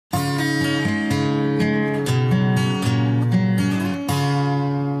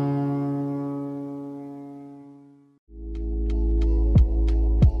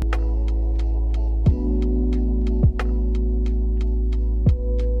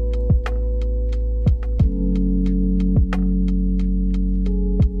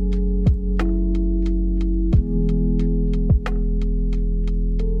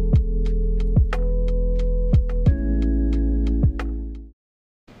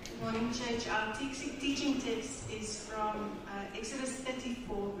Morning, church. Our teaching text is from Exodus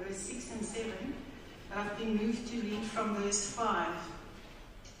 34, verse 6 and 7. But I've been moved to read from verse 5.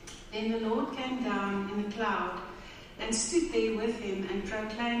 Then the Lord came down in a cloud and stood there with him and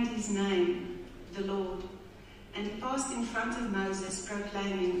proclaimed his name, the Lord. And he passed in front of Moses,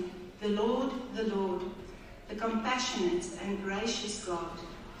 proclaiming, the Lord, the compassionate and gracious God,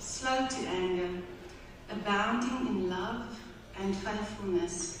 slow to anger, abounding in love and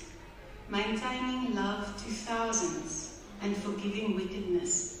faithfulness, maintaining love to thousands, and forgiving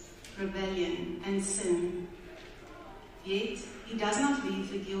wickedness, rebellion, and sin. Yet he does not leave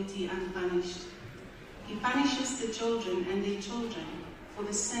the guilty unpunished. He punishes the children and their children for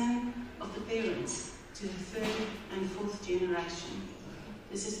the sin of the parents to the third and fourth generation.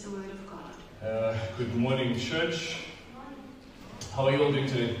 This is the word of God. Good morning, church. How are you all doing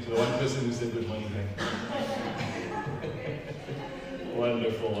today? To the one person who said good morning back.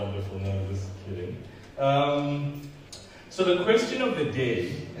 Wonderful, wonderful. No, I'm just kidding. So the question of the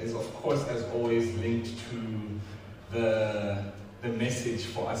day is, of course, as always, linked to the message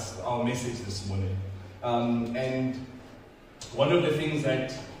for us, our message this morning. And one of the things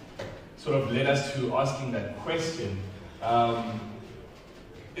that sort of led us to asking that question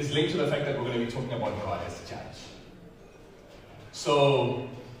is linked to the fact that we're going to be talking about God as judge. So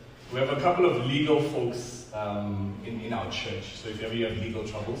we have a couple of legal folks in our church. So if ever you have legal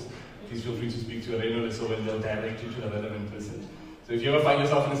troubles, please feel free to speak to Reno Lesova and they'll direct you to the relevant person. So if you ever find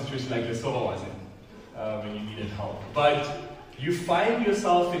yourself in a situation like Lesova was in, and you needed help, but you find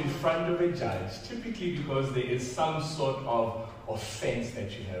yourself in front of a judge, typically because there is some sort of offense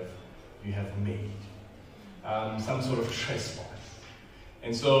that you have made, some sort of trespass.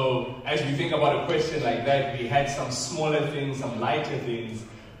 And so, as we think about a question like that, we had some smaller things, some lighter things,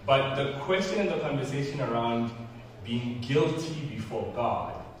 but the question and the conversation around being guilty before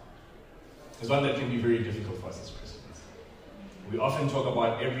God is one that can be very difficult for us as Christians. We often talk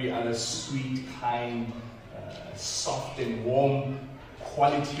about every other sweet, kind, soft and warm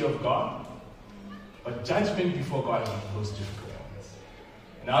quality of God, but judgment before God is one of those difficult ones.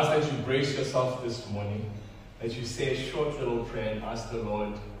 And I ask that you brace yourself this morning, that you say a short little prayer and ask the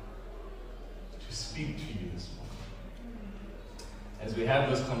Lord to speak to you this morning. As we have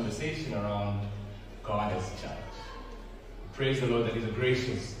this conversation around God as judge. Praise the Lord that He's a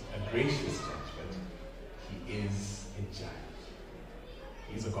gracious judge, but He is a judge.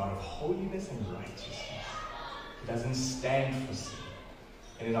 He's a God of holiness and righteousness. He doesn't stand for sin.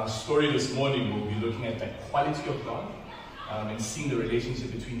 And in our story this morning, we'll be looking at that quality of God and seeing the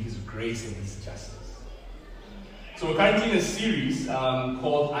relationship between His grace and His justice. So we're currently in a series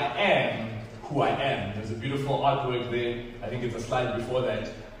called I Am Who I Am. There's a beautiful artwork there. I think it's a slide before that.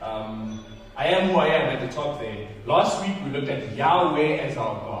 I am who I am at the top there. Last week we looked at Yahweh as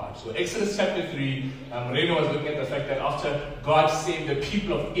our God. So Exodus chapter 3, Reno was looking at the fact that after God saved the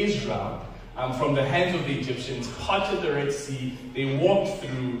people of Israel from the hands of the Egyptians, parted the Red Sea, they walked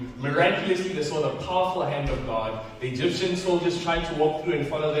through. Miraculously, they saw the powerful hand of God. The Egyptian soldiers tried to walk through and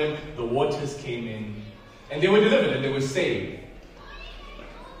follow them. The waters came in. And they were delivered and they were saved.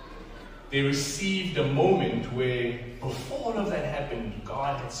 They received a moment where, before all of that happened,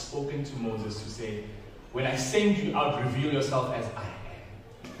 God had spoken to Moses to say, when I send you out, reveal yourself as I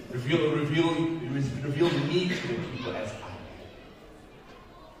am. Reveal me to the people as I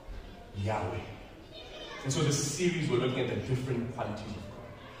am. Yahweh. And so this series, we're looking at the different qualities of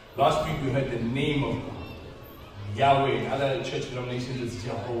God. Last week we heard the name of God. Yahweh. In other church denominations, it's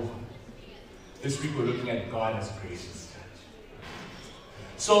Jehovah. This week we're looking at God as gracious judge.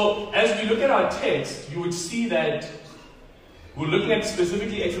 So as we look at our text, you would see that we're looking at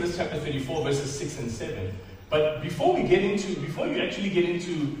specifically Exodus chapter 34, verses 6 and 7. But before you actually get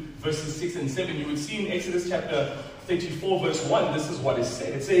into verses 6 and 7, you would see in Exodus chapter 34, verse 1, this is what is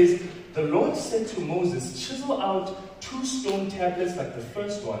said. It says, the Lord said to Moses, chisel out 2 stone tablets like the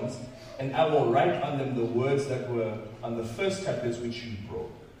first ones, and I will write on them the words that were on the first tablets which you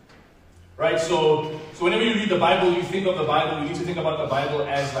broke. Right, so whenever you read the Bible, you think of the Bible, you need to think about the Bible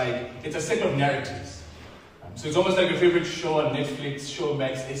as like, it's a set of narratives. So it's almost like your favorite show on Netflix,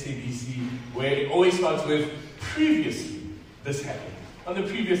 Showmax, SABC, where it always starts with, previously, this happened, on the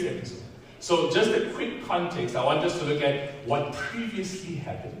previous episode. So just a quick context, I want us to look at what previously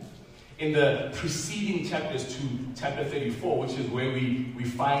happened in the preceding chapters to chapter 34, which is where we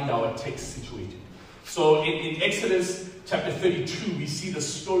find our text situated. So in Exodus chapter 32, we see the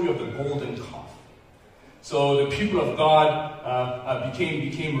story of the golden calf. So the people of God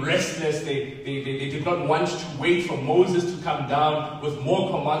became restless. They did not want to wait for Moses to come down with more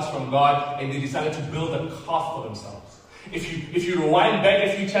commands from God, and they decided to build a calf for themselves. If you rewind back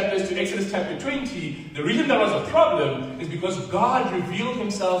a few chapters to Exodus chapter 20, the reason there was a problem is because God revealed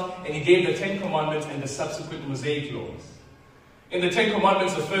himself and he gave the 10 Commandments and the subsequent Mosaic laws. In the 10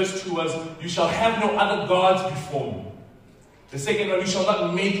 Commandments, the first two was, you shall have no other gods before me. The second one, you shall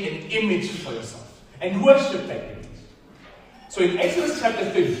not make an image for yourself and worship that image. So in Exodus chapter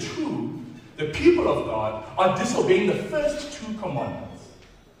 32, the people of God are disobeying the first two commandments.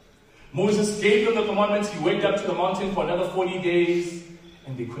 Moses gave them the commandments, he went up to the mountain for another 40 days,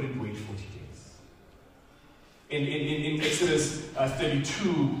 and they couldn't wait 40 days. In Exodus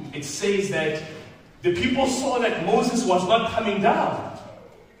 32, it says that the people saw that Moses was not coming down.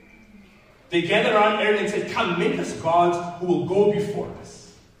 They gathered around Aaron and said, come, make us gods who will go before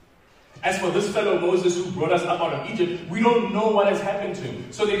us. As for this fellow Moses who brought us up out of Egypt, we don't know what has happened to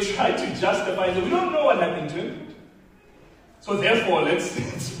him. So they tried to justify it. We don't know what happened to him. So therefore, let's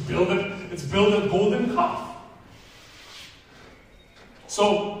build a golden calf.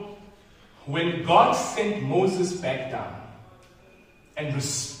 So when God sent Moses back down and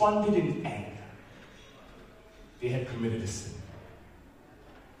responded in anger, they had committed a sin.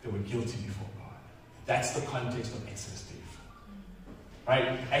 They were guilty before God. That's the context of Exodus 34.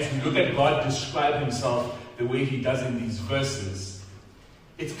 Right? As we look at God describe himself the way he does in these verses,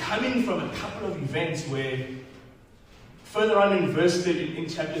 it's coming from a couple of events where further on in verse 30, in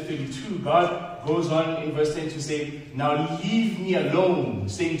chapter 32, God goes on in verse 10 to say, now leave me alone,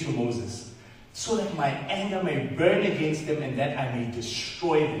 saying to Moses, so that my anger may burn against them and that I may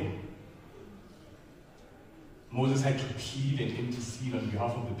destroy them. Moses had to plead and intercede on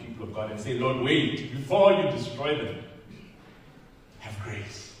behalf of the people of God and say, Lord, wait, before you destroy them, have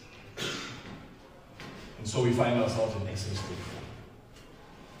grace. And so we find ourselves in Exodus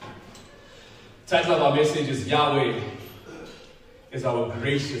 34. The title of our message is Yahweh is our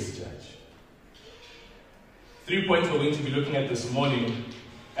gracious judge. 3 points we're going to be looking at this morning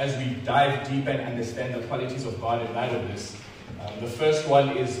as we dive deep and understand the qualities of God in light of this. The first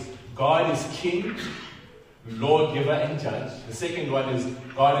one is God is King, Lawgiver, and Judge. The second one is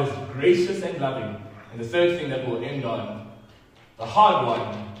God is gracious and loving. And the third thing that we'll end on, the hard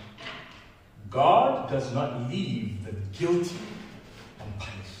one, God does not leave the guilty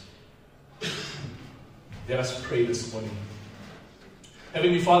unpunished. Let us pray this morning.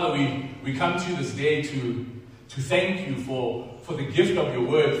 Heavenly Father, we come to you this day to thank you for the gift of your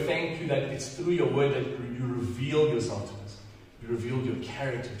word. Thank you that it's through your word that you reveal yourself to us. You reveal your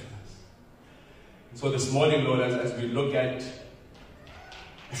character to us. And so this morning, Lord, as we look at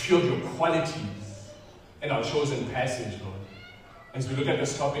a few of your qualities in our chosen passage, Lord, as we look at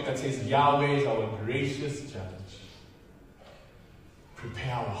this topic that says Yahweh is our gracious judge,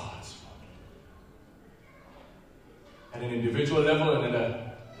 prepare our hearts, Lord. At an individual level and at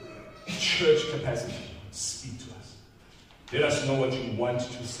a church capacity, speak to us. Let us know what you want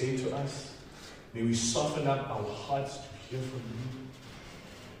to say to us. May we soften up our hearts to hear from you.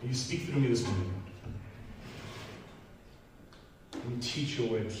 May you speak through me this morning. May you teach your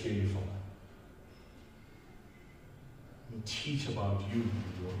word clearly, Father. May you teach about you,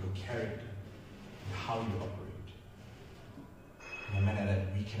 your character, and how you operate. In a manner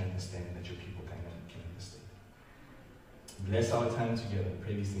that we can understand and that your people can understand. Bless our time together. I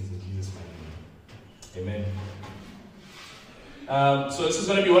pray these things in Jesus' mighty name. Amen. So this is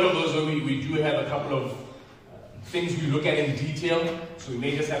going to be one of those where we do have a couple of things we look at in detail. So we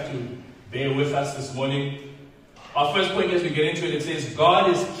may just have to bear with us this morning. Our first point as we get into it says, God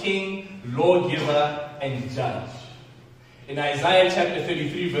is King, Lawgiver, and Judge. In Isaiah chapter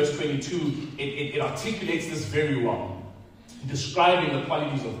 33, verse 22, it articulates this very well, describing the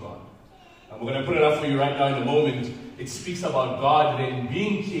qualities of God. And we're going to put it up for you right now in a moment. It speaks about God then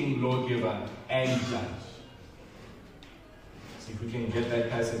being King, Lawgiver, and Judge. See if we can get that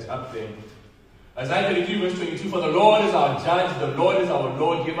passage up there. Isaiah 33, verse 22, for the Lord is our judge, the Lord is our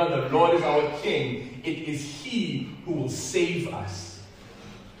lawgiver, the Lord is our king. It is he who will save us.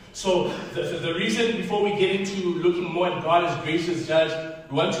 So the reason, before we get into looking more at God as gracious judge,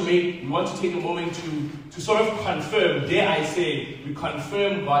 we want to take a moment to sort of confirm, dare I say, we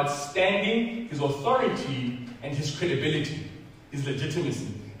confirm God's standing, his authority, and his credibility, his legitimacy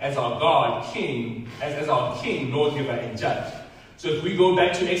as our God, King, as our King, Lawgiver, and Judge. So if we go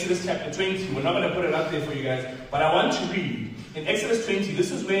back to Exodus chapter 20, we're not going to put it up there for you guys, but I want to read. In Exodus 20, this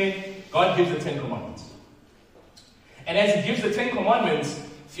is where God gives the 10 Commandments. And as he gives the 10 Commandments,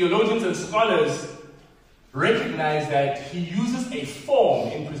 theologians and scholars recognize that he uses a form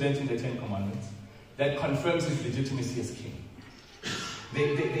in presenting the 10 Commandments that confirms his legitimacy as king.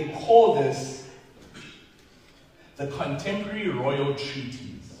 They call this the contemporary royal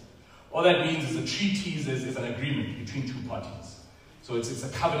treatise, All that means is a treaty is an agreement between two parties. So it's a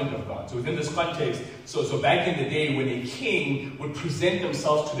covenant of God. So within this context, so back in the day when a king would present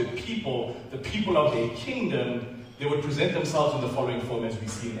themselves to the people of their kingdom, they would present themselves in the following form as we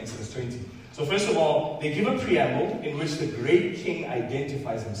see in Exodus 20. So first of all, they give a preamble in which the great king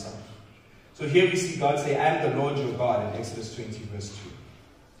identifies himself. So here we see God say, I am the Lord your God in Exodus 20 verse 2.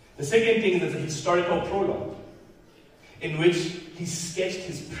 The second thing is a historical prologue in which he sketched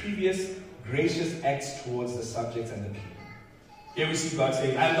his previous gracious acts towards the subjects and the people. Here we see God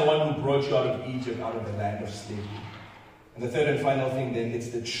saying, I am the one who brought you out of Egypt, out of the land of slavery. And the third and final thing then, it's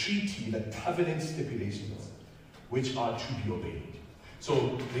the treaty, the covenant stipulations, which are to be obeyed.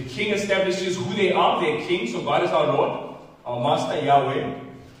 So the king establishes who they are, their king. So God is our Lord, our master, Yahweh.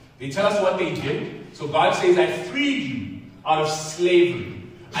 They tell us what they did. So God says, I freed you out of slavery.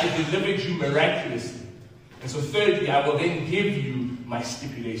 I delivered you miraculously. And so thirdly, I will then give you my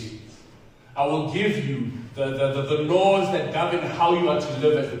stipulations. I will give you the laws that govern how you are to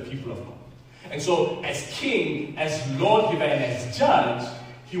live as the people of God. And so as king, as lawgiver, and as judge,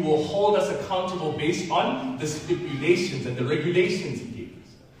 he will hold us accountable based on the stipulations and the regulations he gave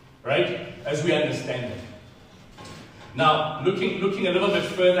us. Right? As we understand them. Now, looking a little bit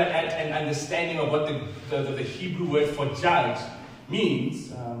further at an understanding of what the Hebrew word for judge means,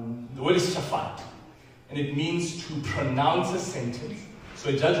 the word is shafat. And it means to pronounce a sentence. So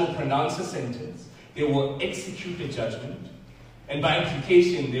a judge will pronounce a sentence. They will execute a judgment. And by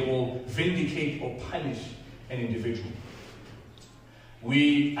implication, they will vindicate or punish an individual.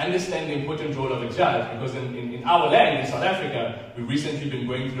 We understand the important role of a judge because in our land, in South Africa, we've recently been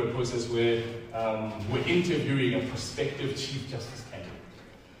going through a process where we're interviewing a prospective Chief Justice candidate.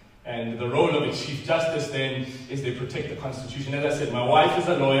 And the role of a Chief Justice then is they protect the Constitution. As I said, my wife is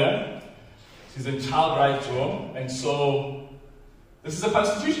a lawyer. She's in child rights law. And so this is a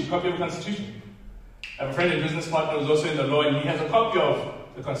Constitution, copy of a Constitution. I have a friend and business partner who's also in the law, and he has a copy of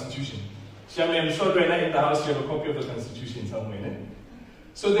the Constitution. Shami, I'm sure right in the house you have a copy of the Constitution somewhere. Eh?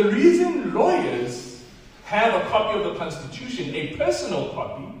 So the reason lawyers have a copy of the Constitution, a personal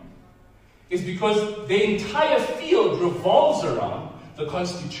copy, is because their entire field revolves around the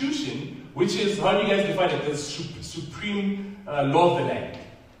Constitution, which is, how do you guys define it? The supreme law of the land.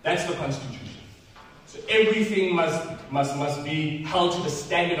 That's the Constitution. So everything must be held to the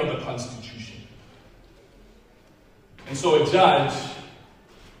standard of the Constitution. And so a judge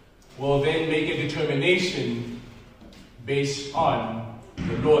will then make a determination based on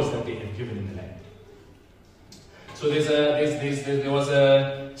the laws that they have given in the land. So there was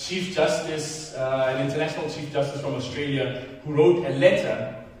a Chief Justice, an international Chief Justice from Australia, who wrote a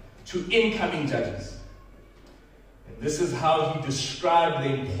letter to incoming judges. And this is how he described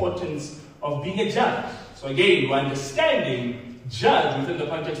the importance of being a judge. So again, we're understanding judge within the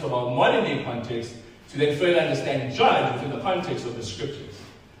context of our modern day context, to then further understand judge within the context of the scriptures.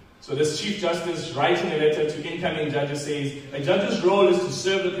 So this Chief Justice, writing a letter to incoming judges, says, a judge's role is to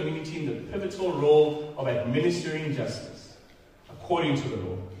serve the community in the pivotal role of administering justice, according to the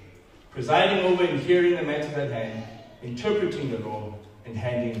law, presiding over and hearing the matters at hand, interpreting the law, and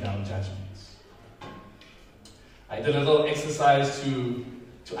handing down judgments. I did a little exercise to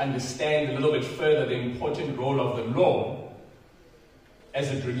understand a little bit further the important role of the law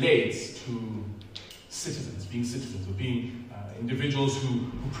as it relates to citizens, or being individuals who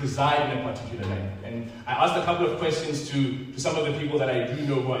preside in a particular land. And I asked a couple of questions to some of the people that I do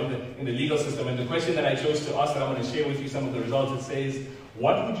know who are in the legal system. And the question that I chose to ask, that I'm going to share with you some of the results, it says,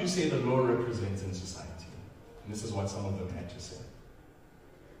 what would you say the law represents in society? And this is what some of them had to say.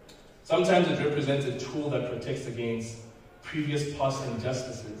 Sometimes it represents a tool that protects against previous past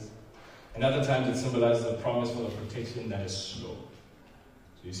injustices. And other times it symbolizes a promise for the protection that is slow.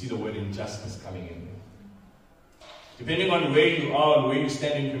 So you see the word injustice coming in there. Depending on where you are and where you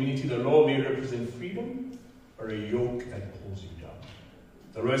stand in community, the law may represent freedom or a yoke that pulls you down.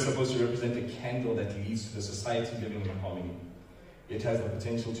 The law is supposed to represent a candle that leads to the society living in harmony. It has the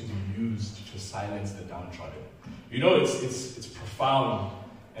potential to be used to silence the downtrodden. You know, it's profound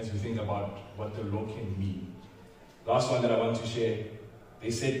as we think about what the law can mean. Last one that I want to share, they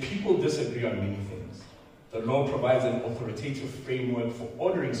said people disagree on many things. The law provides an authoritative framework for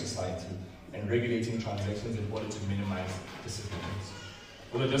ordering society and regulating transactions in order to minimize disagreements.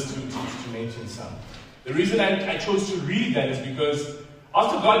 Well, just to mention some. The reason I chose to read that is because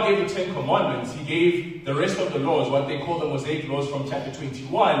after God gave the 10 Commandments, He gave the rest of the laws, what they call the Mosaic laws, from chapter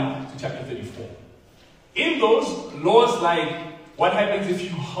 21 to chapter 34. In those laws, like what happens if you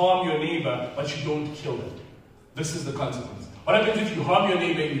harm your neighbor but you don't kill them? This is the consequence. What happens if you harm your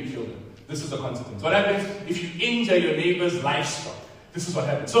neighbor and you kill them? This is the consequence. What happens if you injure your neighbor's livestock? This is what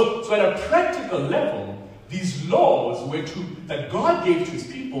happened. So at a practical level, these laws that God gave to his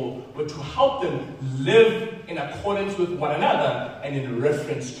people were to help them live in accordance with one another and in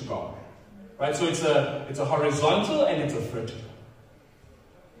reference to God. Right? So it's a horizontal and it's a vertical.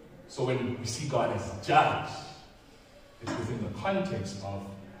 So when we see God as judge, it's within the context of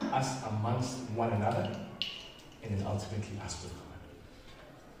us amongst one another and then ultimately us with God.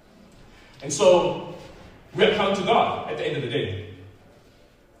 And so we account to God at the end of the day.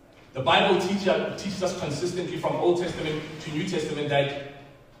 The Bible teaches us consistently from Old Testament to New Testament that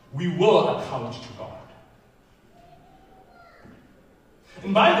we will account to God.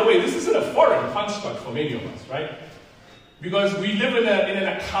 And by the way, this isn't a foreign construct for many of us, right? Because we live in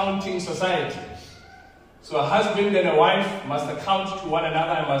an accounting society. So a husband and a wife must account to one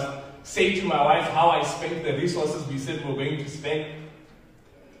another. I must say to my wife how I spent the resources we said we're going to spend.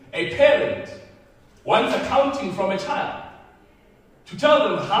 A parent wants accounting from a child to tell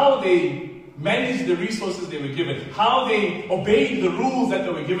them how they managed the resources they were given, how they obeyed the rules that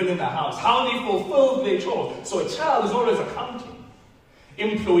they were given in the house, how they fulfilled their chores. So a child is always accounting.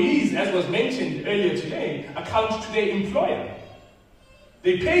 Employees, as was mentioned earlier today, account to their employer.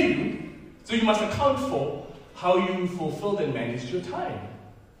 They pay you, so you must account for how you fulfilled and managed your time.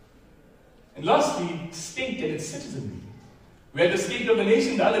 And lastly, state and its citizenry. We had the State of the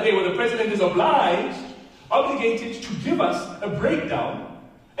Nation the other day where the president is obligated to give us a breakdown,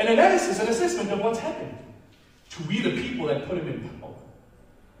 an analysis, an assessment of what's happened to we the people that put him in power.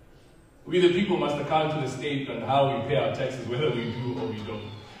 We the people must account to the state on how we pay our taxes, whether we do or we don't.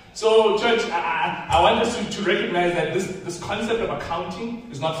 So church, I want us to recognize that this concept of accounting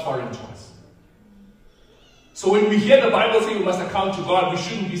is not foreign to us. So when we hear the Bible say we must account to God, we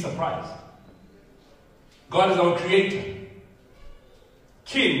shouldn't be surprised. God is our creator,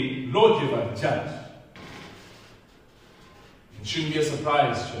 king, lawgiver, judge. It shouldn't be a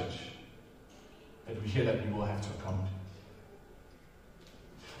surprise, church, that we hear that we will have to account.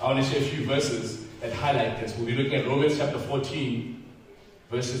 I want to share a few verses that highlight this. We'll be looking at Romans chapter 14,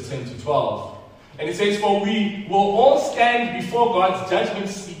 verses 10 to 12. And it says, "For we will all stand before God's judgment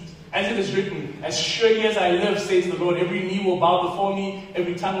seat, as it is written, as surely as I live, says the Lord, every knee will bow before me,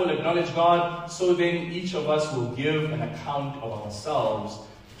 every tongue will acknowledge God. So then each of us will give an account of ourselves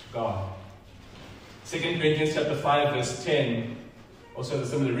to God." 2 Corinthians chapter 5, verse 10 also has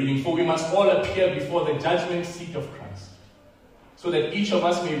a similar reading. "For we must all appear before the judgment seat of Christ, so that each of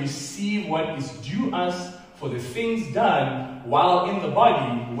us may receive what is due us for the things done while in the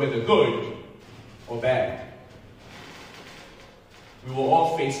body, whether good or bad." We will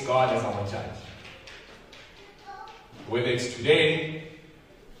all face God as our judge. Whether it's today,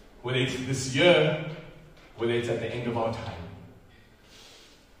 whether it's this year, whether it's at the end of our time.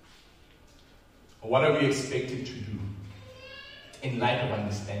 What are we expected to do in light of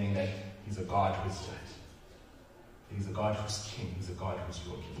understanding that He's a God who is judge? He's a God who's king. He's a God who's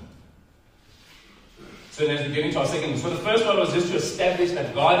lawgiver. So then as we get into our second, so the first one was just to establish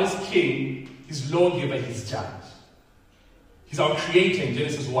that God is king, He's lawgiver, He's judge. He's our creator in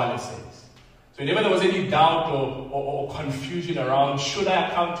Genesis 1, it says. So whenever there was any doubt or confusion around, should I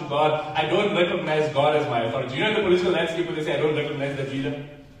account to God? I don't recognize God as my authority. You know in the political landscape when they say, I don't recognize that leader?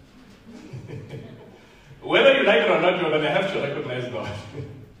 Whether you like it or not, you're going to have to recognize God.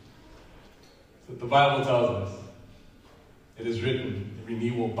 So the Bible tells us, it is written, every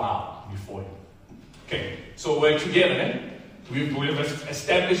knee will bow before Him. Okay, so we're together, eh? We've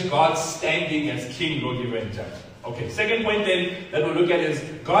established God's standing as king, lawgiver, and judge. Okay, second point then that we'll look at is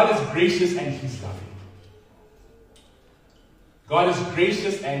God is gracious and He's loving. God is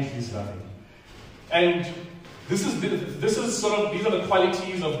gracious and He's loving. And these are the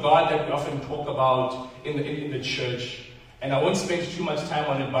qualities of God that we often talk about in the church. And I won't spend too much time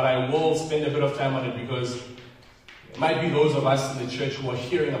on it, but I will spend a bit of time on it because it might be those of us in the church who are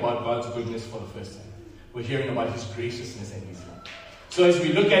hearing about God's goodness for the first time. We're hearing about His graciousness and His love. So as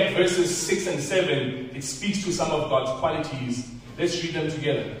we look at verses 6 and 7, it speaks to some of God's qualities. Let's read them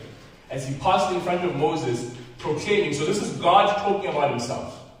together. As He passed in front of Moses, proclaiming, so this is God talking about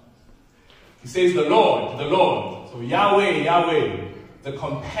Himself. He says, the Lord, so Yahweh, Yahweh, the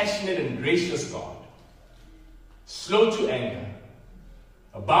compassionate and gracious God, slow to anger,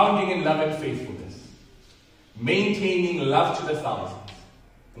 abounding in love and faithfulness, maintaining love to the thousands,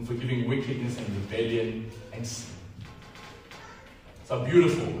 and forgiving wickedness and rebellion and sin. It's a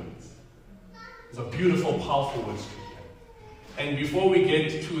beautiful words. It's a beautiful, powerful words to hear. And before we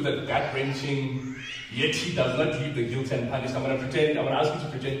get to the gut-wrenching, yet He does not leave the guilty and punished, I'm going to ask you to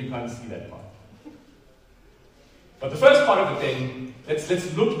pretend you can't see that part. But the first part of it then,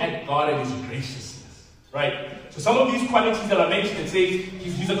 let's look at God and His graciousness. Right? So some of these qualities that are mentioned, it says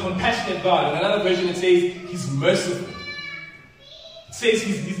he's a compassionate God. In another version, it says he's merciful. It says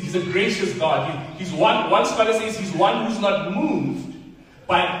he's a gracious God. He's one scholar says he's one who's not moved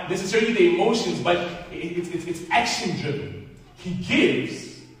by necessarily the emotions, but it's action driven. He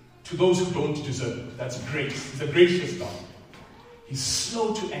gives to those who don't deserve it. That's grace. He's a gracious God. He's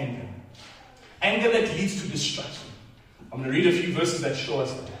slow to anger. Anger that leads to destruction. I'm going to read a few verses that show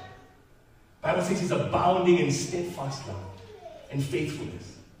us that. The Bible says he's abounding in steadfast love and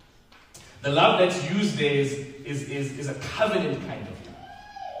faithfulness. The love that's used there is a covenant kind of love.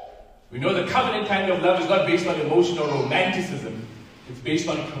 We know the covenant kind of love is not based on emotion or romanticism. It's based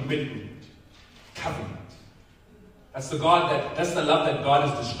on commitment. Covenant. That's the love that God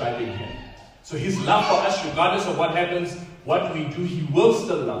is describing here. So his love for us, regardless of what happens, what we do, he will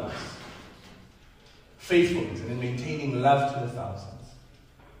still love us. Faithfulness and in maintaining love to the thousands.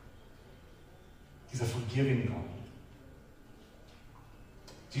 He's a forgiving God.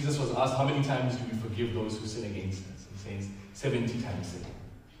 Jesus was asked, how many times do we forgive those who sin against us? He says 70 times 7,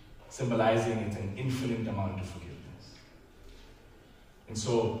 symbolizing it's an infinite amount of forgiveness. And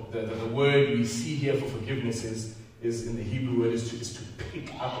so the word we see here for forgiveness is in the Hebrew word is to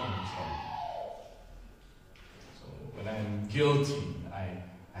pick up and carry. So when I'm guilty,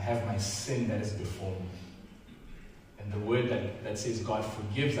 I have my sin that is before me. And the word that says God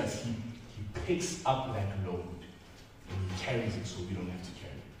forgives us, he picks up that load and he carries it so we don't have to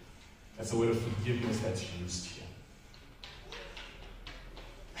carry it. That's the word of forgiveness that's used here.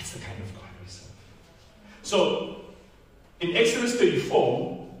 That's the kind of God we serve. So, in Exodus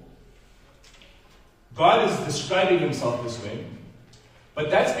 34, God is describing himself this way, but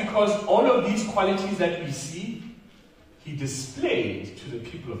that's because all of these qualities that we see, he displayed to the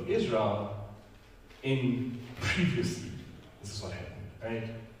people of Israel in previously. This is what happened,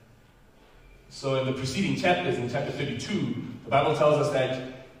 right? So in the preceding chapters, in chapter 32, the Bible tells us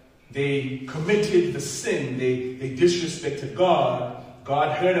that they committed the sin, they disrespected God.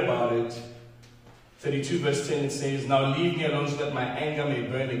 God heard about it. 32 verse 10, it says, now leave me alone so that my anger may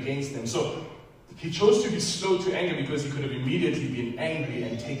burn against them. So he chose to be slow to anger because he could have immediately been angry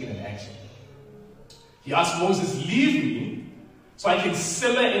and taken an action. He asked Moses, leave me so I can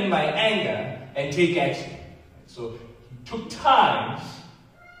simmer in my anger and take action. So he took time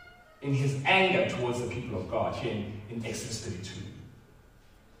in his anger towards the people of God here in Exodus 32.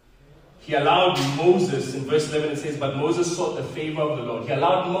 He allowed Moses, in verse 11 it says, but Moses sought the favor of the Lord. He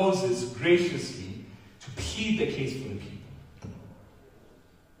allowed Moses graciously to plead the case for the people.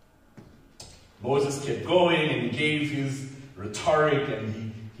 Moses kept going and he gave his rhetoric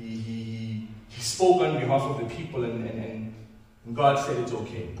and he spoke on behalf of the people and God said it's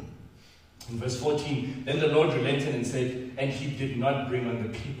okay. In verse 14, then the Lord relented and said, and he did not bring on the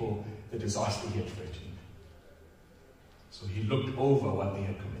people the disaster he had threatened. So he looked over what they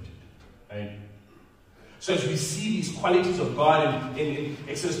had committed. Right? So as we see these qualities of God in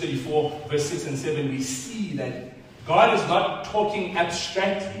Exodus 34, verse 6 and 7, we see that God is not talking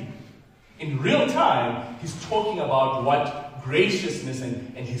abstractly. In real time, he's talking about what graciousness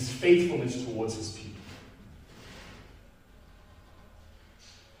and his faithfulness towards his people.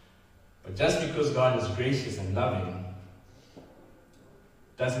 But just because God is gracious and loving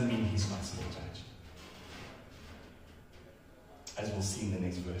doesn't mean he's not still judged. As we'll see in the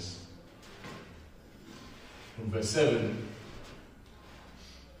next verse. In verse 7,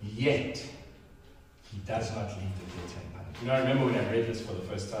 yet he does not leave the guilty unpunished. I remember when I read this for the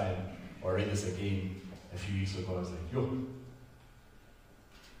first time, or read this again a few weeks ago, I was like, yo.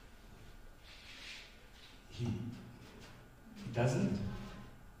 He doesn't.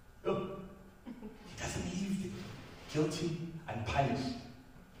 Yo. He doesn't leave the guilty unpunished.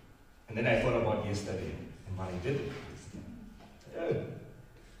 And then I thought about yesterday and what I did. Yeah.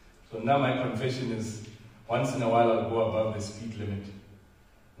 So now my confession is, once in a while I'll go above the speed limit.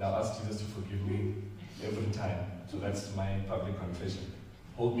 And I'll ask Jesus to forgive me every time. So that's my public confession.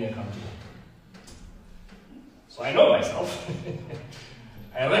 Hold me accountable. So I know myself.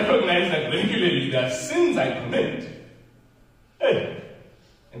 I recognize that regularly there are sins I commit. Hey.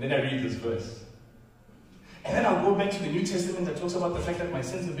 And then I read this verse. And then I'll go back to the New Testament that talks about the fact that my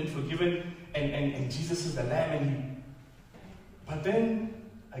sins have been forgiven and Jesus is the Lamb. But then,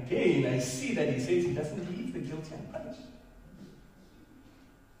 again, I see that he says he doesn't leave the guilty unpunished.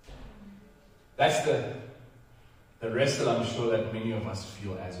 That's the wrestle I'm sure that many of us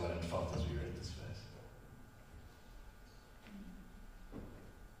feel as well and felt as we read this verse.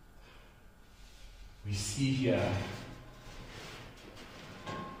 We see here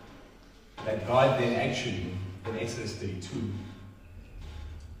that God then actually, in Exodus 32,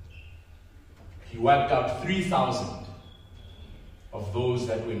 He wiped out 3,000 of those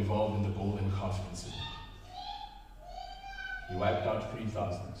that were involved in the golden calf incident. He wiped out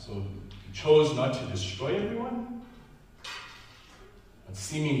 3,000. So he chose not to destroy everyone, but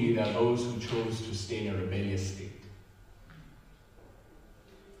seemingly there are those who chose to stay in a rebellious state.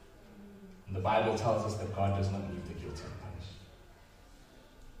 And the Bible tells us that God does not leave the guilty unpunished.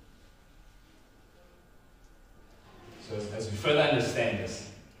 So as we further understand this,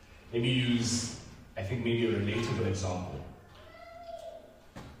 let me use, I think, maybe a relatable example.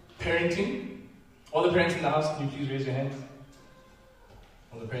 Parenting. All the parents in the house, can you please raise your hands?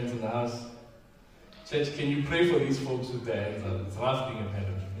 All the parents in the house. Church, can you pray for these folks with their hands up? It's rough being a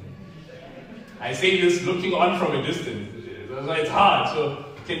parent. I say this looking on from a distance. It's hard. So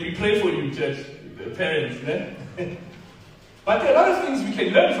can we pray for you, church? The parents, né? But there are a lot of things we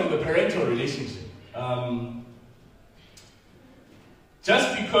can learn from the parental relationship.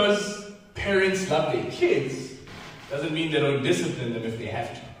 Just because parents love their kids doesn't mean they don't discipline them if they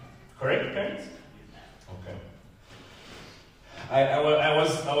have to. Correct, parents? Okay. I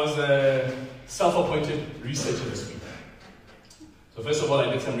was a self-appointed researcher this week. So first of all,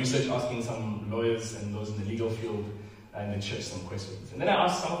 I did some research asking some lawyers and those in the legal field in the church some questions. And then I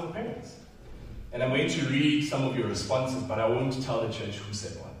asked some of the parents. And I'm going to read some of your responses, but I won't tell the church who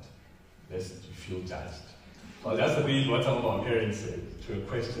said what, lest you feel judged. So I'll just read what some of our parents said to a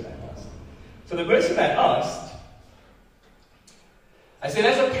question I asked. So the question I asked, I said,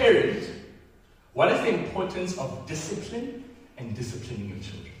 as a parent, what is the importance of discipline and disciplining your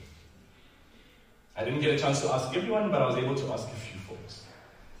children? I didn't get a chance to ask everyone, but I was able to ask a few folks.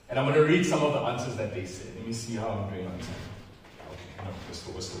 And I'm going to read some of the answers that they said. Let me see how I'm doing on time. Okay,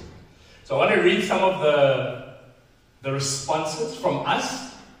 no, we're still. So I want to read some of the responses from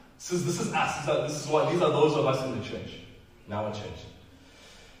us. This is us. These are those of us in the church, in our church.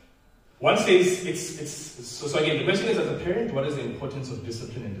 One says, so again, the question is, as a parent, what is the importance of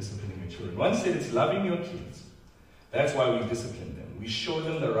discipline and disciplining your children? One said it's loving your kids. That's why we discipline them. We show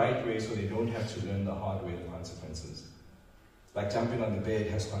them the right way so they don't have to learn the hard way, the consequences. Like jumping on the bed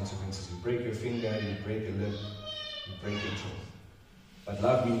has consequences. You break your finger, you break a lip, you break your toe. But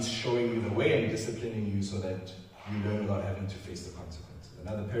love means showing you the way and disciplining you so that you learn without having to face the consequences.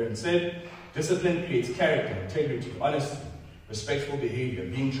 Another parent said, discipline creates character, integrity, honesty, respectful behavior,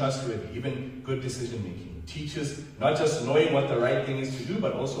 being trustworthy, even good decision making. It teaches not just knowing what the right thing is to do,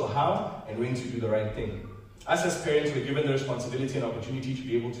 but also how and when to do the right thing. Us as parents, we're given the responsibility and opportunity to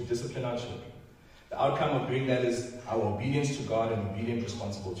be able to discipline our children. The outcome of doing that is our obedience to God and obedient,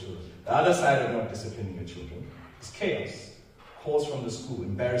 responsible children. The other side of not disciplining your children is chaos. Calls from the school,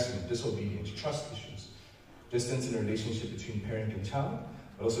 embarrassment, disobedience, trust issues, distance in a relationship between parent and child,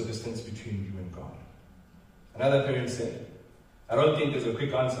 but also distance between you and God. Another parent said, I don't think there's a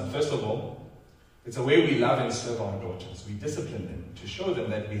quick answer. First of all, it's a way we love and serve our daughters. We discipline them to show them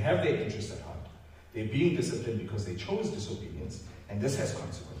that we have their interests at heart. They're being disciplined because they chose disobedience, and this has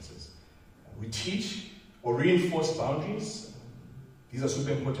consequences. We teach or reinforce boundaries. These are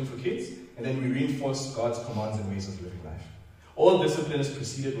super important for kids. And then we reinforce God's commands and ways of living life. All discipline is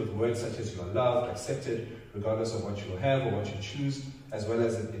preceded with words such as you are loved, accepted, regardless of what you will have or what you choose, as well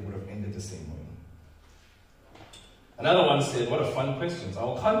as it would have ended the same way. Another one said, what a fun question. I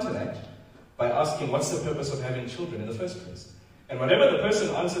will counter that by asking, what's the purpose of having children in the first place? And whatever the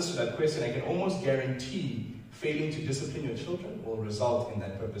person answers to that question, I can almost guarantee failing to discipline your children will result in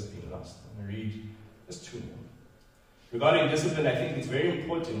that purpose being lost. I'm going to read just two more. Regarding discipline, I think it's very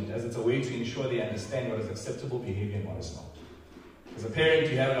important as it's a way to ensure they understand what is acceptable behavior and what is not. As a parent,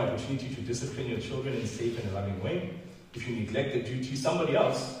 you have an opportunity to discipline your children in a safe and a loving way. If you neglect the duty, somebody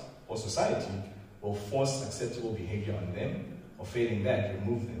else or society will force acceptable behavior on them, or failing that,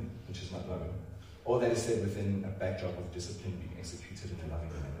 remove them, which is not loving. All that is said within a backdrop of discipline being executed in a loving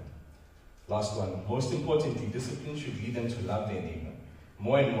manner. Last one, most importantly, discipline should lead them to love their neighbor.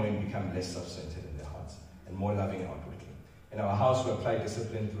 More and more, and become less self-centered in their hearts, and more loving outwardly. In our house, we apply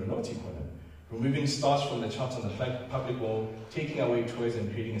discipline through a naughty corner, removing stars from the charts on the public wall, taking away toys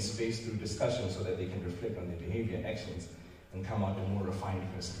and creating a space through discussion so that they can reflect on their behavior and actions and come out a more refined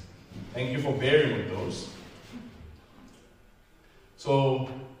person. Thank you for bearing with those. So,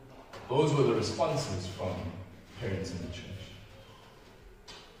 those were the responses from parents in the church.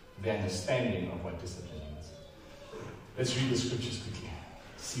 The understanding of what discipline means. Let's read the scriptures quickly.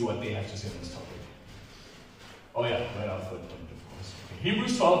 See what they have to say on this topic. Oh yeah, right off the point, of course. Okay.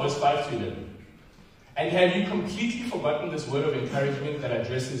 Hebrews 12, verse 5 to 11. And have you completely forgotten this word of encouragement that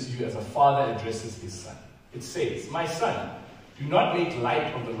addresses you as a father addresses his son? It says, my son, do not make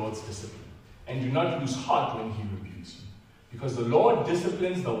light of the Lord's discipline, and do not lose heart when he rebukes you. Because the Lord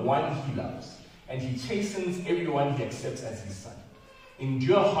disciplines the one he loves, and he chastens everyone he accepts as his son.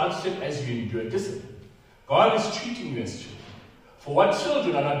 Endure hardship as you endure discipline. God is treating you as children. For what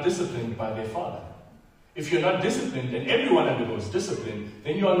children are not disciplined by their father? If you're not disciplined, and everyone undergoes discipline,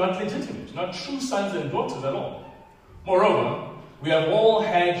 then you are not legitimate, not true sons and daughters at all. Moreover, we have all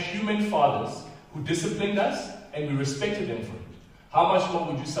had human fathers who disciplined us, and we respected them for it. How much more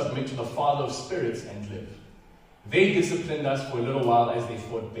would you submit to the Father of spirits and live? They disciplined us for a little while as they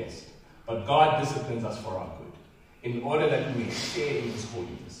thought best, but God disciplines us for our good, in order that we may share in His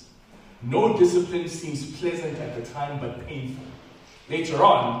holiness. No discipline seems pleasant at the time, but painful. Later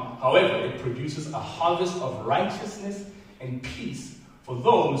on, however, it produces a harvest of righteousness and peace for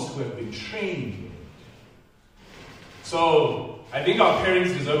those who have been trained in it. So, I think our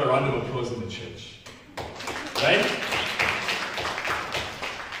parents deserve a round of applause in the church. Right?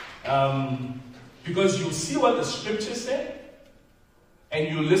 Because you see what the scripture said, and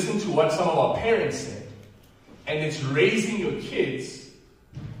you listen to what some of our parents said, and it's raising your kids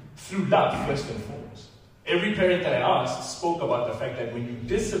through love, first and foremost. Every parent that I asked spoke about the fact that when you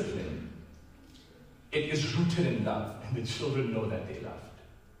discipline, it is rooted in love, and the children know that they're loved.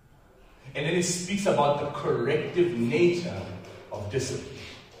 And then it speaks about the corrective nature of discipline.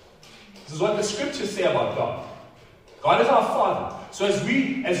 This is what the scriptures say about God. God is our Father. So as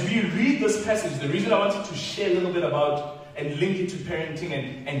we read this passage, the reason I wanted to share a little bit about and link it to parenting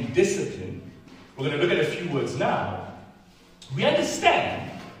and discipline, we're going to look at a few words now. We understand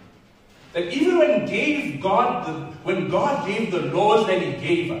that even when God gave the laws that He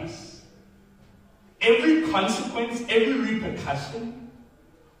gave us, every consequence, every repercussion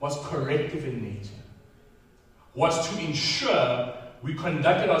was corrective in nature, was to ensure we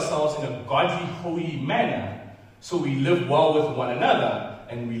conducted ourselves in a godly, holy manner, so we live well with one another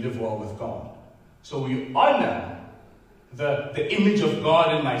and we live well with God. So we honor the image of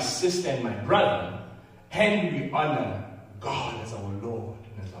God in my sister and my brother, and we honor God as our Lord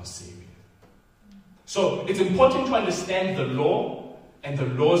and as our Savior. So it's important to understand the law and the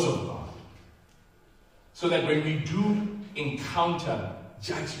laws of God, so that when we do encounter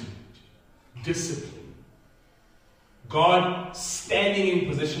judgment, discipline, God standing in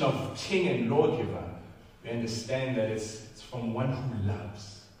position of king and lawgiver, we understand that it's from one who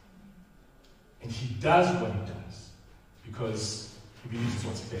loves. And He does what He does because He believes it's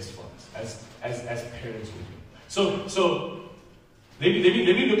what's best for us, as parents would do. So let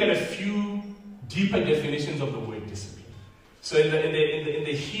me look at a few deeper definitions of the word discipline. So in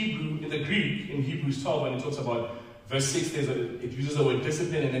the Greek, in Hebrews 12, when it talks about verse 6, it uses the word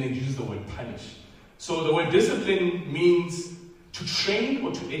discipline, and then it uses the word punish. So the word discipline means to train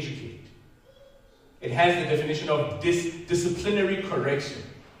or to educate. It has the definition of disciplinary correction.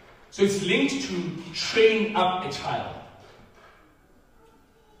 So it's linked to train up a child.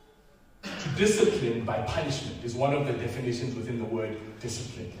 To discipline by punishment is one of the definitions within the word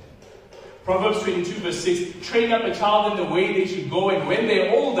discipline. Proverbs 22 verse 6, train up a child in the way they should go, and when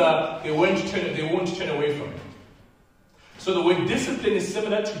they're older, they won't turn away from it. So the word discipline is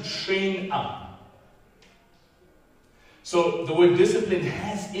similar to train up. So the word discipline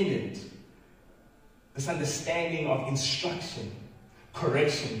has in it this understanding of instruction,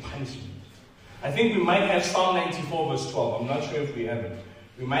 correction, punishment. I think we might have Psalm 94 verse 12. I'm not sure if we have it.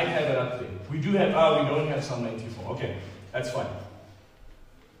 We might have it up there. We do have, we don't have Psalm 94. Okay, that's fine.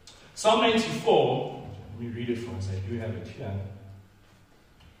 Psalm 94, let me read it for us. I do have it here.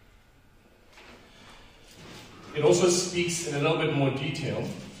 It also speaks in a little bit more detail.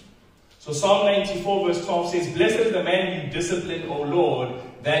 So Psalm 94 verse 12 says, "Blessed is the man you discipline, O Lord,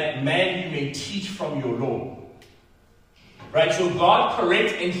 that man you may teach from your law." Right? So God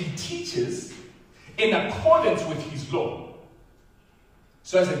corrects and He teaches in accordance with His law.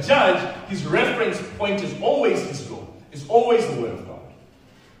 So as a judge, His reference point is always His law. It's always the Word of God.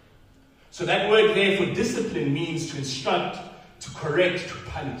 So that word there for discipline means to instruct, to correct, to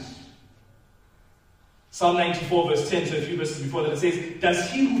punish. Psalm 94 verse 10, so a few verses before that, it says, "Does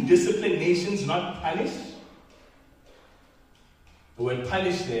he who discipline nations not punish?" The word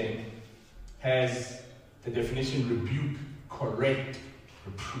punish there has the definition rebuke, correct,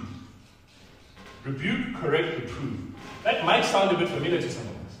 reprove. Rebuke, correct, reprove. That might sound a bit familiar to some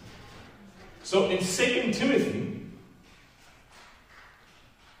of us. So in 2 Timothy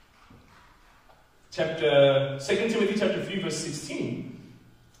chapter 3 verse 16,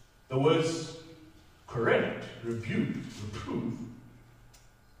 the words correct, rebuke, reprove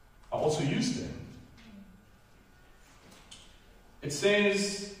are also used there. It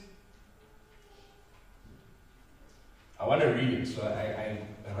says, I want to read it, so I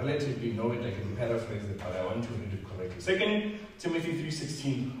relatively know it. I can paraphrase it, but I want to read it correctly. 2 Timothy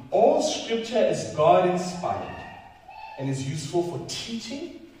 3:16. All scripture is God-inspired and is useful for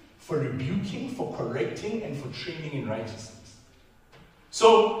teaching, for rebuking, for correcting, and for training in righteousness.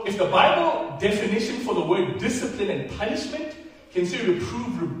 So, if the Bible definition for the word discipline and punishment can say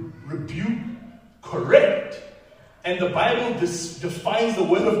reprove, rebuke, correct, and the Bible defines the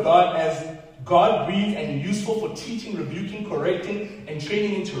Word of God as God-breathed and useful for teaching, rebuking, correcting, and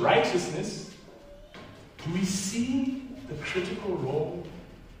training into righteousness, do we see the critical role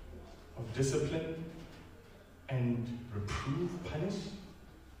of discipline and reprove, punish?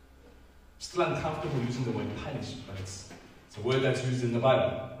 Still uncomfortable using the word punish, but it's a word that's used in the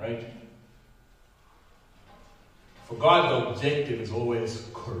Bible, right? For God, the objective is always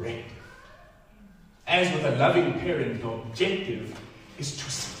corrective. As with a loving parent, the objective is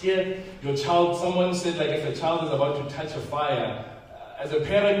to steer your child. Someone said, like, if a child is about to touch a fire, as a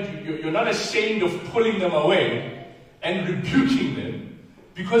parent, you're not ashamed of pulling them away and rebuking them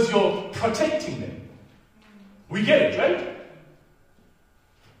because you're protecting them. We get it, right?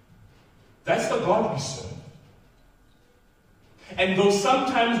 That's the God we serve. And though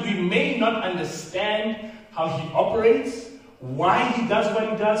sometimes we may not understand how He operates, why He does what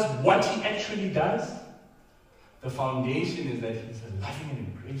He does, what He actually does, the foundation is that He's a loving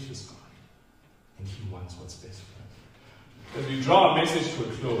and gracious God, and He wants what's best for us. As we draw our message to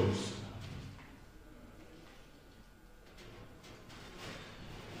a close,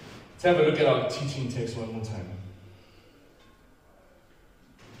 let's have a look at our teaching text one more time.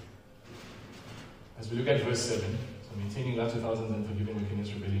 As we look at verse 7, so maintaining love to thousands and forgiving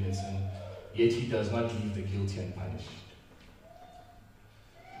wickedness, rebellion, and sin, yet He does not leave the guilty unpunished.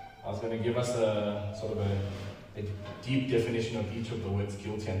 I was going to give us a sort of a deep definition of each of the words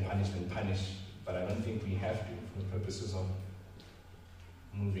guilty and punished and punished, but I don't think we have to for the purposes of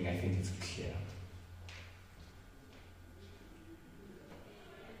moving. I think it's clear.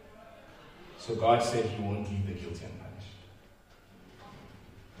 So God said He won't leave the guilty unpunished.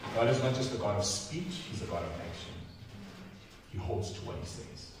 God is not just a God of speech, He's a God of action. He holds to what He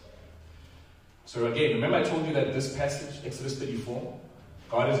says. So again, remember I told you that this passage, Exodus 34,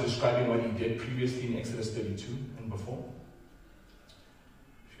 God is describing what He did previously in Exodus 32 and before.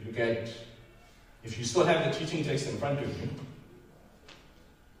 If you look at, if you still have the teaching text in front of you,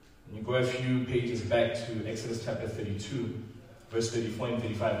 and you go a few pages back to Exodus chapter 32, verse 34 and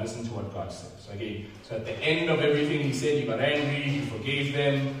 35, listen to what God said. So again, so at the end of everything He said, He got angry, He forgave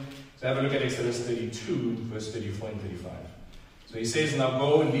them. So have a look at Exodus 32, verse 34 and 35. So He says, now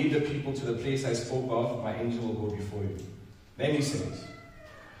go and lead the people to the place I spoke of, my angel will go before you. Then He says,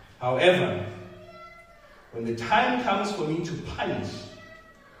 however, when the time comes for me to punish,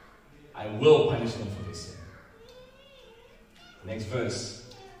 I will punish them for their sin. Next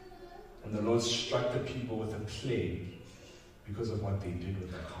verse. And the Lord struck the people with a plague because of what they did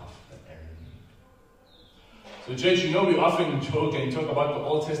with the calf that Aaron made. So church, you know we often joke and talk about the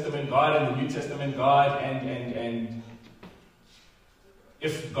Old Testament God and the New Testament God, and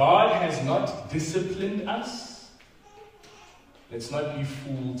if God has not disciplined us, let's not be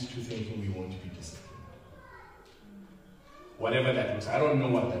fooled to thinking we won't be disciplined. Whatever that looks like. I don't know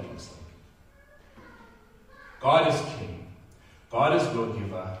what that looks like. God is King. God is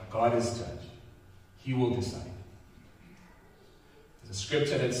lawgiver. God is judge. He will decide. There's a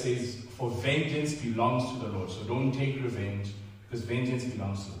scripture that says, for vengeance belongs to the Lord. So don't take revenge, because vengeance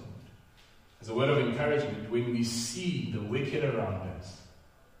belongs to the Lord. As a word of encouragement, when we see the wicked around us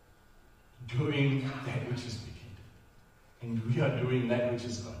doing that which is wicked, and we are doing that which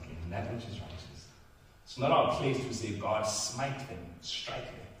is godly, and that which is righteous, it's not our place to say, God, smite them, strike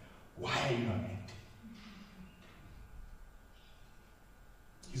them. Why are you not acting?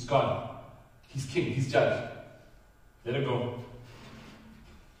 He's God. He's King. He's Judge. Let it go.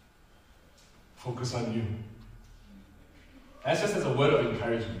 Focus on you. That's just as a word of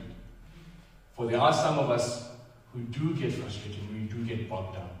encouragement. For there are some of us who do get frustrated, we do get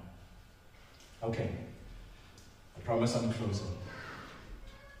bogged down. Okay. I promise I'm closing.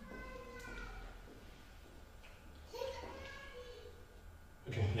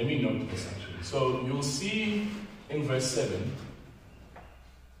 Okay, let me note this actually. So you'll see in verse 7, it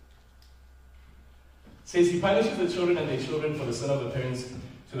says, He punishes the children and their children for the sin of the parents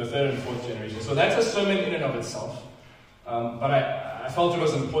to the third and fourth generation. So that's a sermon in and of itself. But I felt it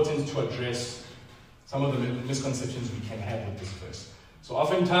was important to address some of the misconceptions we can have with this verse. So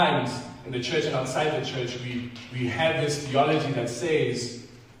oftentimes in the church and outside the church, we have this theology that says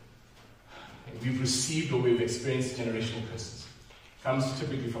we've received or we've experienced generational curses. It comes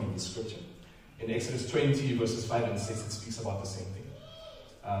typically from the scripture. In Exodus 20, verses 5 and 6, it speaks about the same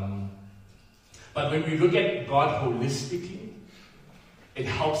thing. But when we look at God holistically, it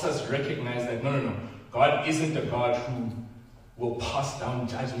helps us recognize that no. God isn't a God who will pass down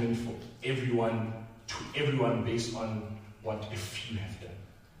judgment for everyone to everyone based on what a few have done.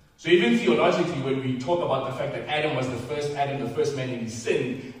 So even theologically, when we talk about the fact that Adam was the first Adam, the first man, and he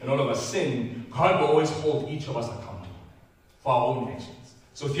sinned, and all of us sinned, God will always hold each of us accountable for our own actions.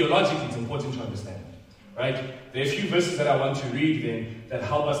 So theologically, it's important to understand, right? There are a few verses that I want to read then that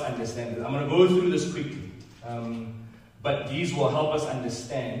help us understand this. I'm going to go through this quickly, but these will help us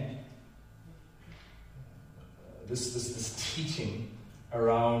understand this teaching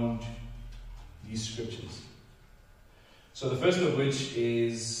around these scriptures. So the first of which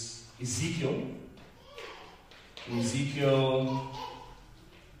is Ezekiel. In Ezekiel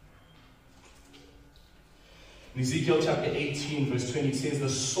chapter 18, verse 20, it says, "The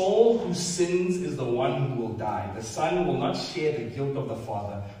soul who sins is the one who will die. The son will not share the guilt of the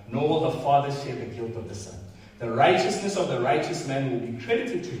father, nor will the father share the guilt of the son. The righteousness of the righteous man will be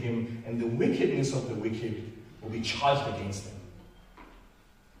credited to him, and the wickedness of the wicked will be charged against him."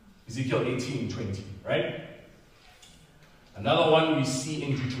 Ezekiel 18:20, right? Another one we see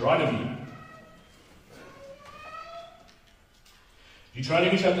in Deuteronomy.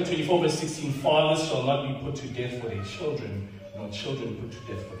 Deuteronomy chapter 24, verse 16, "Fathers shall not be put to death for their children, nor children put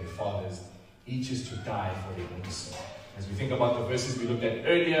to death for their fathers. Each is to die for their own sin." As we think about the verses we looked at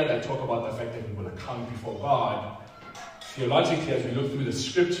earlier that talk about the fact that we will account before God, theologically, as we look through the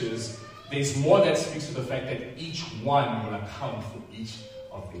scriptures, there's more that speaks to the fact that each one will account for each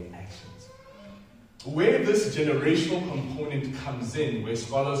of their actions. Where this generational component comes in, where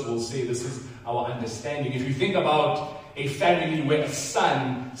scholars will say this is our understanding, if you think about a family where a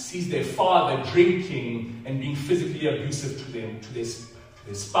son sees their father drinking and being physically abusive to them, to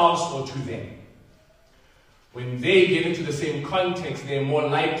their spouse or to them, when they get into the same context, they're more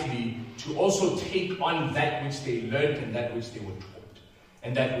likely to also take on that which they learned and that which they were taught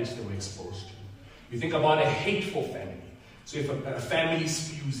and that which they were exposed to. You think about a hateful family. So if a family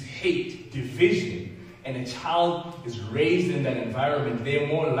spews hate, division, and a child is raised in that environment, they're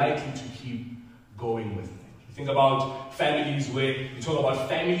more likely to keep going with it. You think about families where you talk about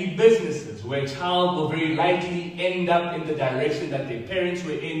family businesses, where a child will very likely end up in the direction that their parents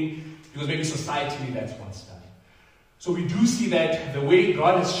were in, because maybe societally that's what's done. So we do see that the way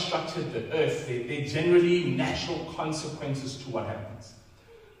God has structured the earth, they're generally natural consequences to what happens.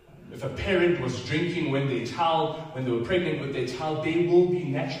 If a parent was drinking when they were pregnant with their child, there will be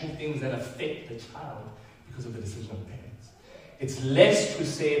natural things that affect the child because of the decision of parents. It's less to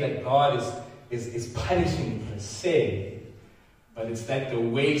say that God is punishing per se, but it's that the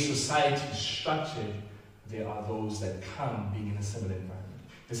way society is structured, there are those that come being in a similar environment.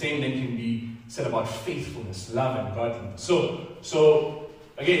 The same then can be said about faithfulness, love, and godliness. So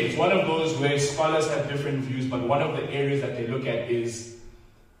again, it's one of those where scholars have different views, but one of the areas that they look at is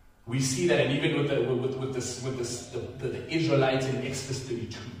we see that, and even with the Israelites in Exodus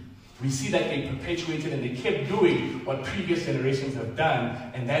 32, we see that they perpetuated and they kept doing what previous generations have done,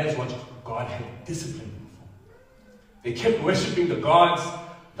 and that is what God had disciplined them for. They kept worshipping the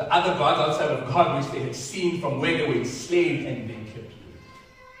other gods outside of God, which they had seen from where they were enslaved, and they kept doing.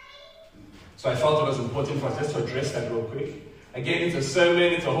 So I felt it was important for us just to address that real quick. Again, it's a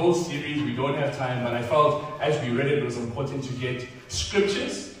sermon, it's a whole series, we don't have time, but I felt as we read it, it was important to get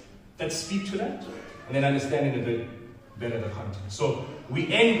scriptures that speak to that, and then understanding a bit better the context. So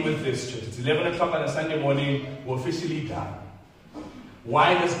we end with this, church. It's 11 o'clock on a Sunday morning, we're officially done.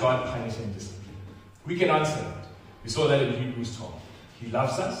 Why does God punish and discipline? We can answer that. We saw that in Hebrews 12. He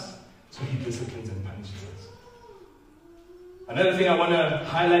loves us, so he disciplines and punishes us. Another thing I want to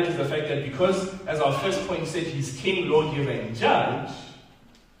highlight is the fact that because, as our first point said, he's king, lawgiver, and judge,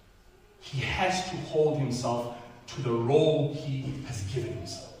 he has to hold himself to the role he has given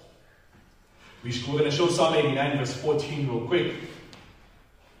himself. We're going to show Psalm 89 verse 14 real quick.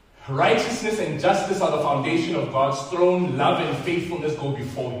 Righteousness and justice are the foundation of God's throne. Love and faithfulness go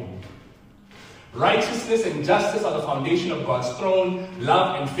before him. Righteousness and justice are the foundation of God's throne.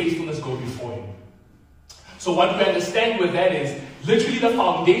 Love and faithfulness go before him. So what we understand with that is literally the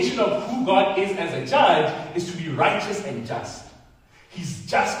foundation of who God is as a judge is to be righteous and just. He's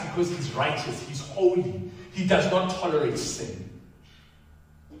just because he's righteous. He's holy. He does not tolerate sin.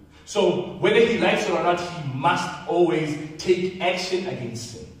 So whether he likes it or not, he must always take action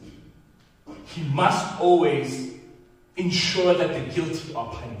against sin. He must always ensure that the guilty are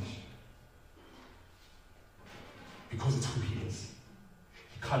punished. Because it's who he is.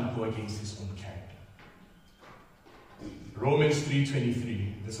 He can't go against his own character. Romans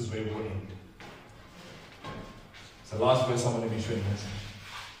 3:23, this is where we'll end. It's the last verse I'm going to be showing us.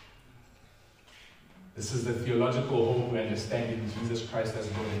 This is the theological hope we understand in Jesus Christ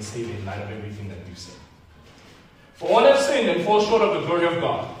as Lord and Savior in light of everything that we've said. For all have sinned and fall short of the glory of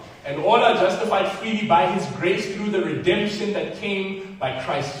God, and all are justified freely by His grace through the redemption that came by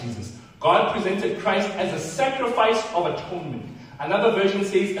Christ Jesus. God presented Christ as a sacrifice of atonement. Another version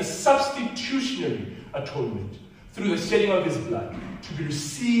says a substitutionary atonement through the shedding of His blood to be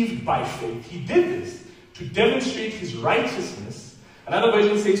received by faith. He did this to demonstrate His righteousness. Another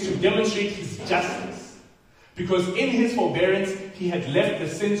version says to demonstrate His justice. Because in His forbearance, He had left the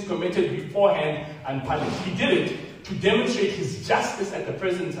sins committed beforehand unpunished. He did it to demonstrate His justice at the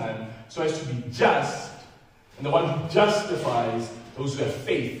present time, so as to be just, and the one who justifies those who have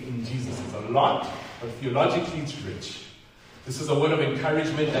faith in Jesus. It's a lot, but theologically it's rich. This is a word of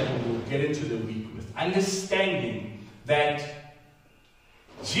encouragement that we will get into the week with. Understanding that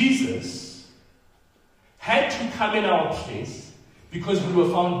Jesus had to come in our place because we were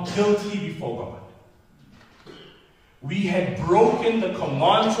found guilty before God. We had broken the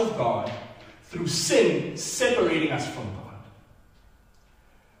commands of God through sin separating us from God.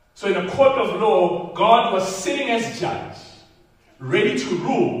 So in a court of law, God was sitting as judge, ready to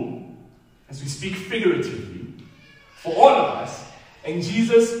rule, as we speak figuratively, for all of us. And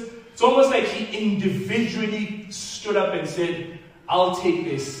Jesus, it's almost like He individually stood up and said, I'll take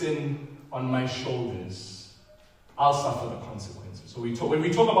their sin on my shoulders. I'll suffer the consequences. So when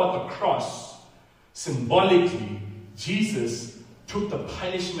we talk about the cross, symbolically, Jesus took the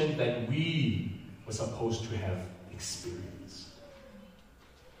punishment that we were supposed to have experienced.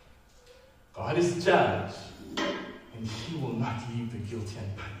 God is judge, and He will not leave the guilty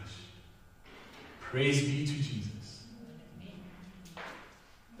unpunished. Praise be to Jesus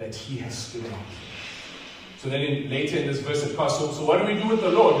that He has stood up. So then later in this verse it comes, so what do we do with the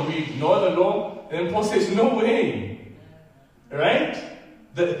law? Do we ignore the law? And then Paul says, no way. Right?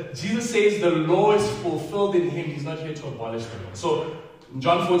 Jesus says the law is fulfilled in Him. He's not here to abolish the law. So in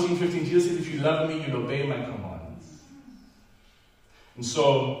John 14:15, Jesus says, if you love me, you'll obey my commands. And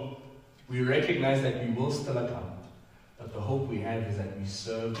so we recognize that we will still account. But the hope we have is that we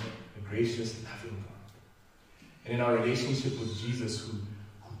serve a gracious, loving God. And in our relationship with Jesus, who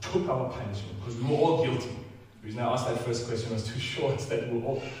took our punishment, because we were all guilty. The reason I asked that first question was too short, that we're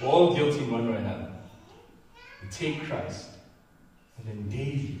all guilty in one way or another. We take Christ, and then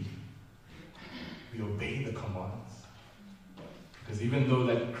daily we obey the commands. Because even though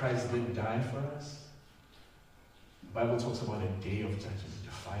that Christ did die for us, the Bible talks about a day of judgment, the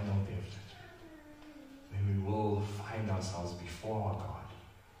final day of judgment, when we will find ourselves before our God,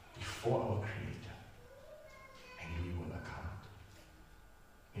 before our Creator, and we will account.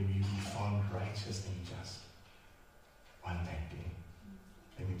 May we be found righteous and just on that day.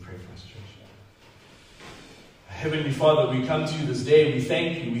 Let me pray for us, church. Heavenly Father, we come to you this day. We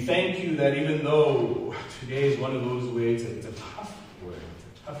thank you. We thank you that even though today is one of those where it's a tough word, it's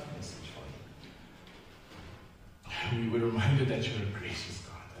a tough message for you. We were reminded that you're a gracious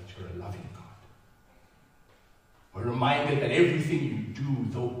God, that you're a loving God. We're reminded that everything you do,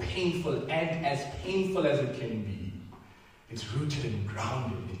 though painful and as painful as it can be, it's rooted and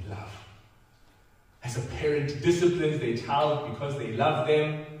grounded in love. As a parent disciplines their child because they love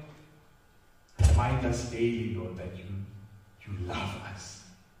them, remind us daily, Lord, that you love us.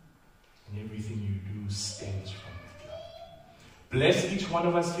 And everything you do stems from that love. Bless each one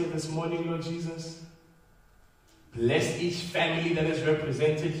of us here this morning, Lord Jesus. Bless each family that is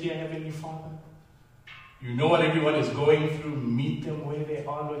represented here, Heavenly Father. You know what everyone is going through. Meet them where they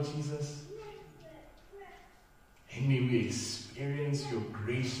are, Lord Jesus. And may we experience your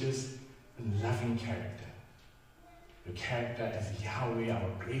gracious and loving character. Your character as Yahweh, our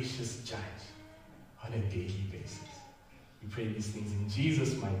gracious judge, on a daily basis. We pray these things in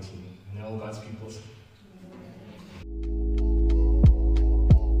Jesus' mighty name. And all God's people say,